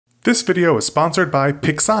This video is sponsored by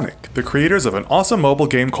Pixonic, the creators of an awesome mobile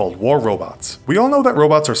game called War Robots. We all know that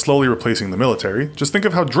robots are slowly replacing the military. Just think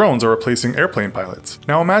of how drones are replacing airplane pilots.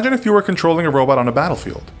 Now imagine if you were controlling a robot on a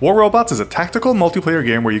battlefield. War Robots is a tactical multiplayer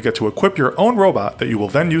game where you get to equip your own robot that you will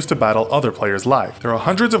then use to battle other players live. There are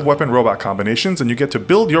hundreds of weapon robot combinations and you get to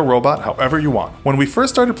build your robot however you want. When we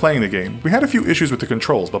first started playing the game, we had a few issues with the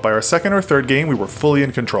controls, but by our second or third game we were fully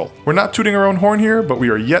in control. We're not tooting our own horn here, but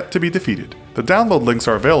we are yet to be defeated. The download links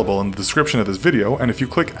are available in the description of this video, and if you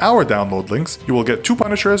click our download links, you will get 2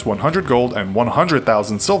 Punishers, 100 gold, and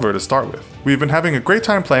 100,000 silver to start with. We've been having a great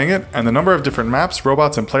time playing it, and the number of different maps,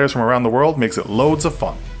 robots, and players from around the world makes it loads of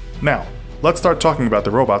fun. Now, let's start talking about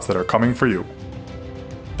the robots that are coming for you.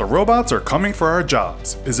 The robots are coming for our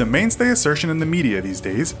jobs is a mainstay assertion in the media these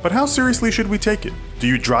days, but how seriously should we take it? Do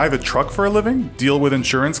you drive a truck for a living, deal with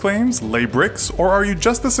insurance claims, lay bricks, or are you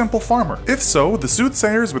just a simple farmer? If so, the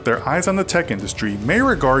soothsayers with their eyes on the tech industry may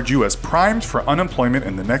regard you as primed for unemployment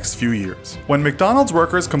in the next few years. When McDonald's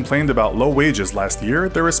workers complained about low wages last year,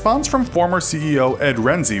 the response from former CEO Ed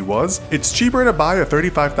Renzi was, "It's cheaper to buy a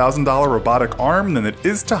 $35,000 robotic arm than it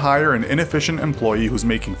is to hire an inefficient employee who's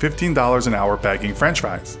making $15 an hour bagging French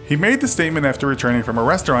fries." He made the statement after returning from a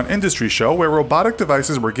restaurant industry show where robotic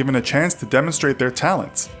devices were given a chance to demonstrate their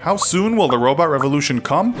talents. How soon will the robot revolution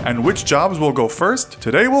come, and which jobs will go first?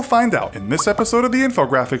 Today we'll find out in this episode of the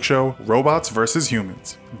Infographics show, Robots vs.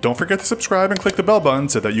 Humans. Don't forget to subscribe and click the bell button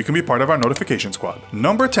so that you can be part of our notification squad.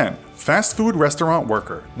 Number 10. Fast food restaurant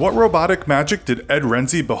worker. What robotic magic did Ed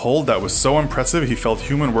Renzi behold that was so impressive he felt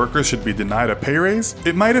human workers should be denied a pay raise?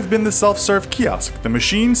 It might have been the self-serve kiosk, the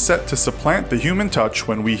machine set to supplant the human touch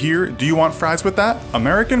when we hear, "Do you want fries with that?"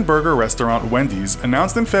 American burger restaurant Wendy's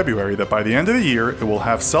announced in February that by the end of the year it will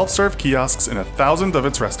have self-serve kiosks in 1,000 of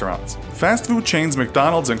its restaurants. Fast food chains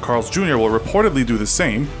McDonald's and Carl's Jr. will reportedly do the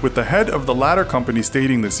same, with the head of the latter company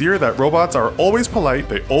stating this year that robots are always polite,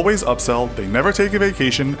 they always upsell, they never take a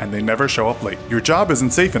vacation, and they never show up late. Your job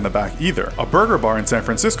isn't safe in the back either. A burger bar in San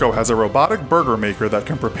Francisco has a robotic burger maker that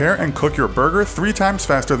can prepare and cook your burger 3 times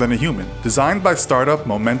faster than a human. Designed by startup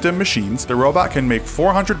Momentum Machines, the robot can make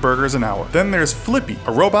 400 burgers an hour. Then there's Flippy,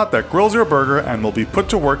 a robot that grills your burger and will be put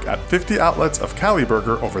to work at 50 outlets of Cali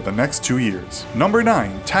Burger over the next 2 years. Number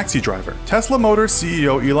 9. Taxi driver. Tesla Motors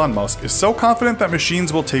CEO Elon Musk is so confident that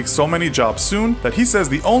machines will take so many jobs soon that he says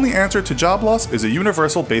the only answer to job loss is a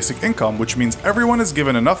universal basic income, which means everyone is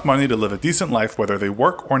given enough money to live a decent life whether they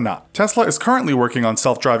work or not. Tesla is currently working on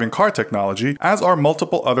self-driving car technology, as are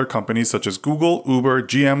multiple other companies such as Google, Uber,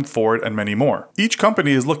 GM, Ford, and many more. Each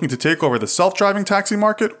company is looking to take over the self-driving taxi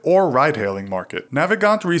market or ride-hailing market.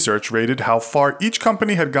 Navigant Research rated how far each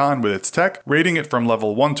company had gone with its tech, rating it from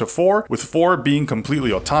level 1 to 4, with 4 being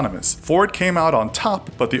completely autonomous. Ford came out on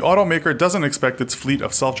top, but the automaker doesn't expect its fleet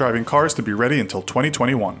of self-driving cars to be ready until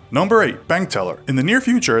 2021. Number 8. Bank teller. In the near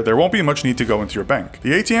future, there won't be much need to go into your bank.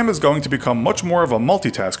 The ATM is going to become much more of a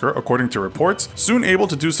multitasker, according to reports, soon able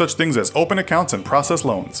to do such things as open accounts and process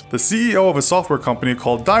loans. The CEO of a software company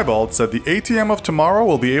called Diebold said the ATM of tomorrow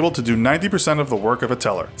will be able to do 90% of the work of a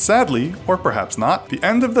teller. Sadly, or perhaps not, the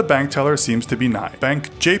end of the bank teller seems to be nigh. Bank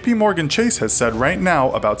JP Morgan Chase has said right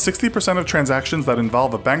now about 60% of transactions that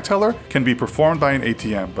involve a bank teller can be performed by an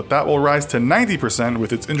ATM, but that will rise to 90%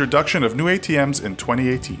 with its introduction of new ATMs in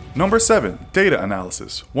 2018. Number 7. Data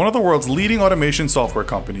analysis. One of the world's leading automation software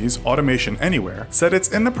companies, Automation Anywhere, said it's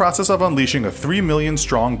in the process of unleashing a 3 million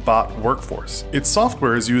strong bot workforce. Its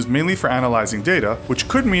software is used mainly for analyzing data, which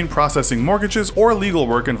could mean processing mortgages or legal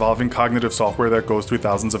work involving cognitive software that goes through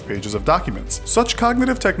thousands of pages of documents. Such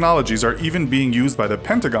cognitive technologies are even being used by the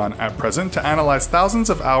Pentagon at present to analyze thousands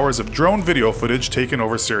of hours of drone video footage taken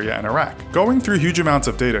over Syria and Iraq. Going through huge amounts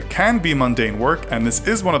of data can be mundane work, and this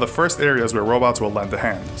is one of the first areas where robots will lend a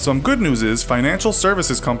hand. Some good news is financial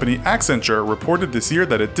services company Accenture reported this year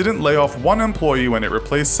that it didn't lay off 1 employee when it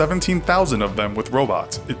replaced 17,000 of them with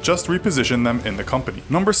robots. It just repositioned them in the company.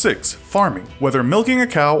 Number 6. Farming. Whether milking a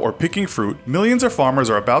cow or picking fruit, millions of farmers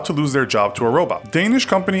are about to lose their job to a robot. Danish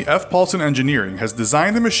company F. Paulsen Engineering has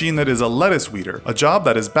designed a machine that is a lettuce weeder, a job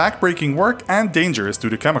that is back-breaking work and dangerous due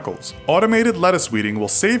to chemicals. Automated lettuce weeding will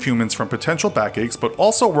save humans from potential backaches, but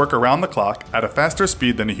also work around the clock at a faster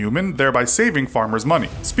speed than a human, thereby saving farmers money.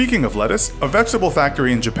 Speaking of lettuce, a vegetable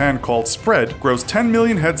factory in Japan called Spread grows 10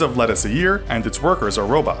 million heads of lettuce a year, and its workers are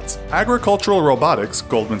robots. Agricultural robotics,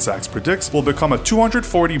 Goldman Sachs predicts, will become a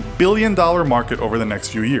 $240 billion market over the next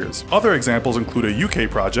few years. Other examples include a UK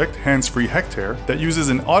project, Hands-Free Hectare, that uses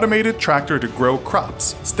an automated tractor to grow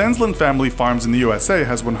crops. Stensland Family Farms in the USA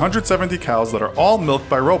has 170 cows that are all milked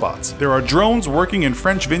by robots. There are drones working in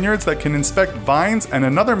French vineyards that can inspect vines, and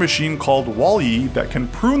another machine called Wall-E that can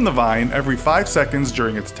prune the vine every 5 seconds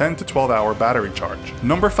during its 10 to 12 hour battery charge.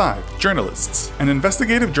 Number 5. Journalists. An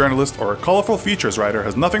investigative journalist or a colorful features writer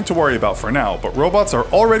has nothing to worry about for now, but robots are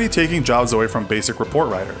already taking jobs away from basic report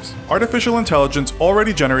writers. Artificial intelligence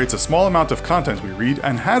already generates a small amount of content we read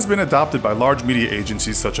and has been adopted by large media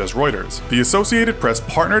agencies such as Reuters. The Associated Press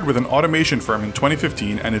partnered with an automation firm in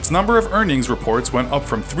 2015, and its number of earnings reports went up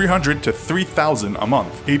from 300 to 3,000 a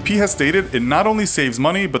month. AP has stated it not only saves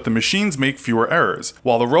money, but the machines make fewer errors.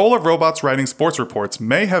 While the role of robots writing sports reports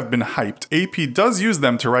may have been hyped, AP does use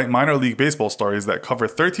them to write minor league baseball stories that cover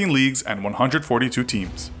 13 leagues and 142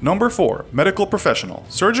 teams. Number 4. Medical professional.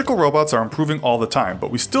 Surgical robots are improving all the time,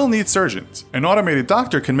 but we still need surgeons. An automated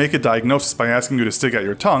doctor can make a diagnosis by asking you to stick at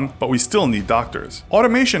your tongue, but we still need doctors.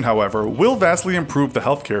 Automation, however, will vastly improve the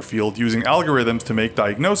healthcare field using algorithms to make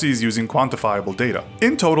diagnoses using quantifiable data.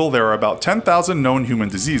 In total, there are about 10,000 known human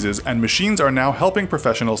diseases, and machines are now helping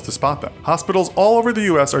professionals to spot them. Hospitals all over the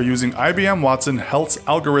US are using IBM Watson Health's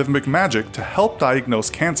algorithmic magic to help diagnose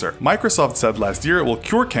cancer. Microsoft said last year it will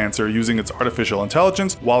cure cancer using its artificial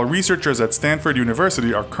intelligence, while researchers at Stanford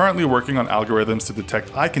University are currently working on algorithms to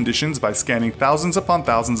detect eye conditions by scanning thousands upon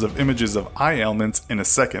thousands of images of eye ailments in a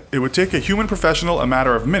second. It would take a human professional a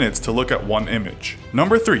matter of minutes to look at one image.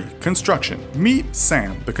 Number 3. Construction. Meet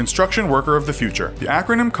SAM, the construction worker of the future. The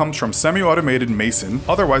acronym comes from semi-automated mason,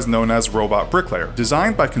 otherwise known as robot bricklayer.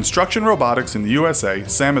 Designed by Construction Robotics in the USA,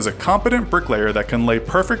 SAM is a competent bricklayer that can lay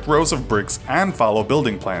perfect rows of bricks and follow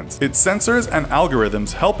building plans. Its sensors and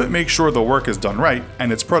algorithms help it make sure the work is done right,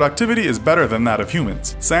 and its productivity is better than that of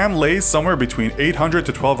humans. SAM lays somewhere between 800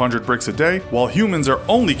 to 1200 bricks a day, while humans are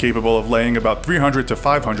only capable of laying about 300 to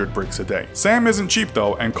 500 bricks a day. SAM isn't cheap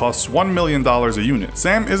though, and costs $1 million a unit.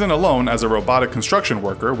 SAM isn't alone as a robotic construction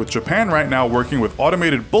worker, with Japan right now working with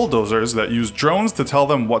automated bulldozers that use drones to tell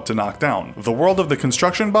them what to knock down. The world of the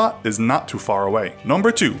construction bot is not too far away.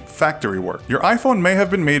 Number 2. Factory work. Your iPhone may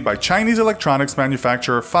have been made by Chinese electronics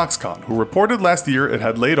manufacturer Foxconn, who reported last year it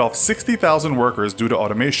had laid off 60,000 workers due to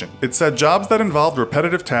automation. It said jobs that involved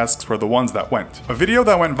repetitive tasks were the ones that went. A video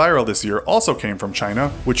that went viral this year also came from China,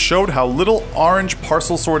 which showed how little orange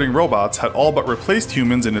parcel sorting robots had all but replaced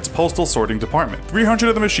humans in its postal sorting department. 300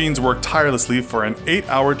 of the machines worked tirelessly for an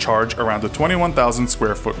 8-hour charge around a 21,000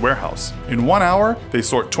 square foot warehouse. In 1 hour, they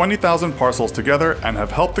sort 20,000 parcels together and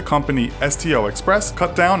have helped the company STO Express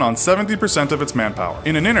cut down on 70% of its manpower.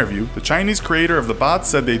 In an interview, the Chinese creator of the bot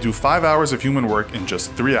said they do 5 hours of human work in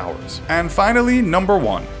just 3 hours. And finally, number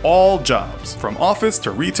 1. All jobs. From office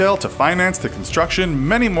to retail to finance to construction,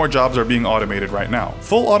 many more jobs are being automated right now.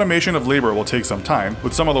 Full automation of labor will take some time,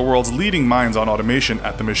 with some of the world's leading minds on automation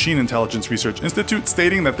at the Machine Intelligence Research Institute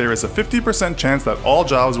stating that there is a 50% chance that all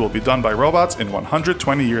jobs will be done by robots in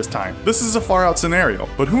 120 years' time. This is a far out scenario,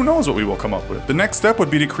 but who knows what we will come up with. The next step would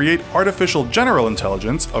be to create artificial general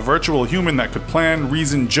intelligence, a virtual human that could plan,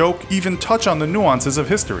 reason, joke, even touch on the nuances of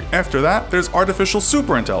history. After that, there's artificial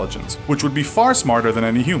superintelligence, which would be far smarter than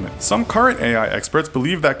any human. Some current AI experts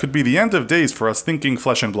believe that could be the end of days for us thinking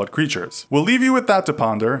flesh and blood creatures. We'll leave you with that to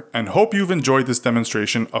ponder, and hope you've enjoyed this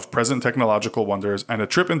demonstration of present technological wonders and a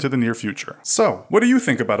trip into the near future. So, what do you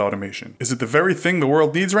think about automation? Is it the very thing the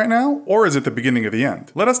world needs right now, or is it the beginning of the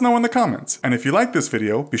end? Let us know in the comments, and if you like this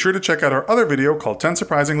video, be sure to check out our other video called 10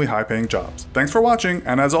 Surprisingly High Paying Jobs. Thanks for watching,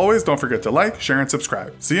 and as always, don't forget to like, share, and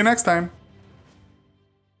subscribe. See you next time!